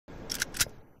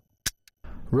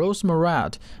Rose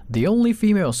Murad, the only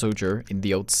female soldier in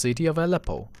the old city of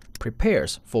Aleppo,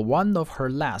 prepares for one of her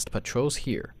last patrols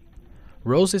here.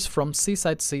 Rose is from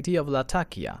seaside city of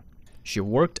Latakia. She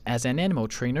worked as an animal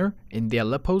trainer in the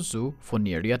Aleppo Zoo for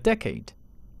nearly a decade.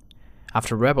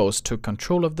 After rebels took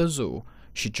control of the zoo,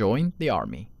 she joined the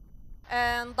army.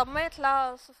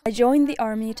 I joined the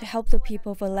army to help the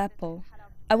people of Aleppo.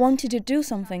 I wanted to do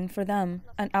something for them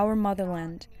and our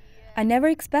motherland. I never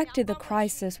expected the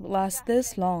crisis would last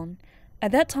this long.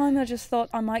 At that time, I just thought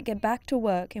I might get back to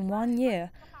work in 1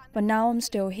 year, but now I'm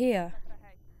still here.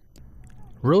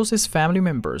 Rose's family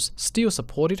members still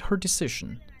supported her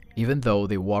decision, even though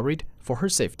they worried for her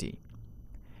safety.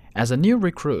 As a new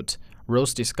recruit,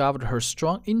 Rose discovered her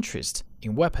strong interest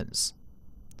in weapons.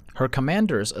 Her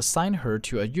commanders assigned her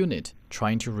to a unit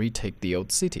trying to retake the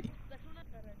old city.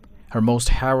 Her most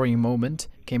harrowing moment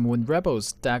came when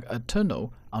rebels dug a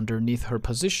tunnel underneath her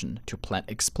position to plant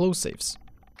explosives.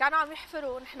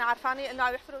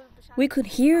 We could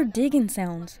hear digging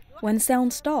sounds. When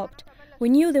sound stopped, we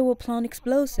knew they would plant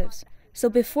explosives. So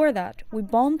before that, we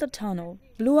bombed the tunnel,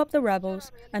 blew up the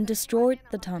rebels, and destroyed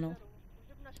the tunnel.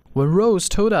 When Rose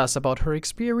told us about her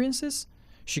experiences,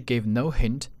 she gave no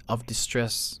hint of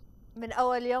distress.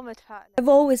 I've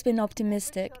always been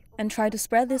optimistic and tried to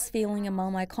spread this feeling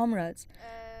among my comrades.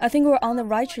 I think we're on the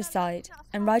righteous side,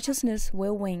 and righteousness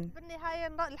will win.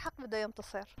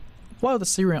 While the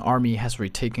Syrian army has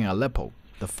retaken Aleppo,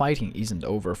 the fighting isn't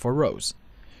over for Rose.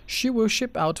 She will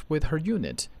ship out with her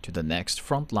unit to the next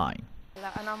front line.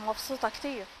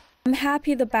 I'm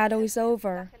happy the battle is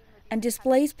over, and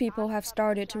displaced people have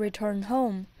started to return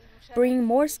home, bringing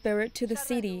more spirit to the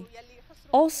city.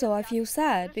 Also, I feel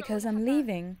sad because I'm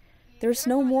leaving. There's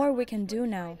no more we can do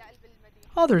now.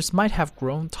 Others might have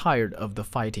grown tired of the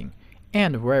fighting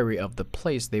and wary of the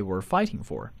place they were fighting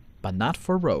for, but not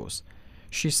for Rose.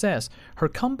 She says her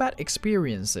combat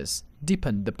experiences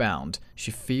deepened the bond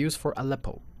she feels for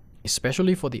Aleppo,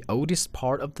 especially for the oldest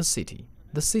part of the city,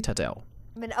 the citadel.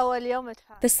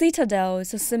 The citadel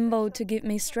is a symbol to give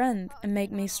me strength and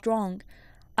make me strong.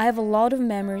 I have a lot of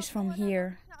memories from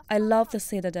here. I love the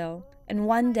citadel, and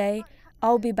one day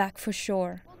I'll be back for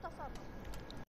sure.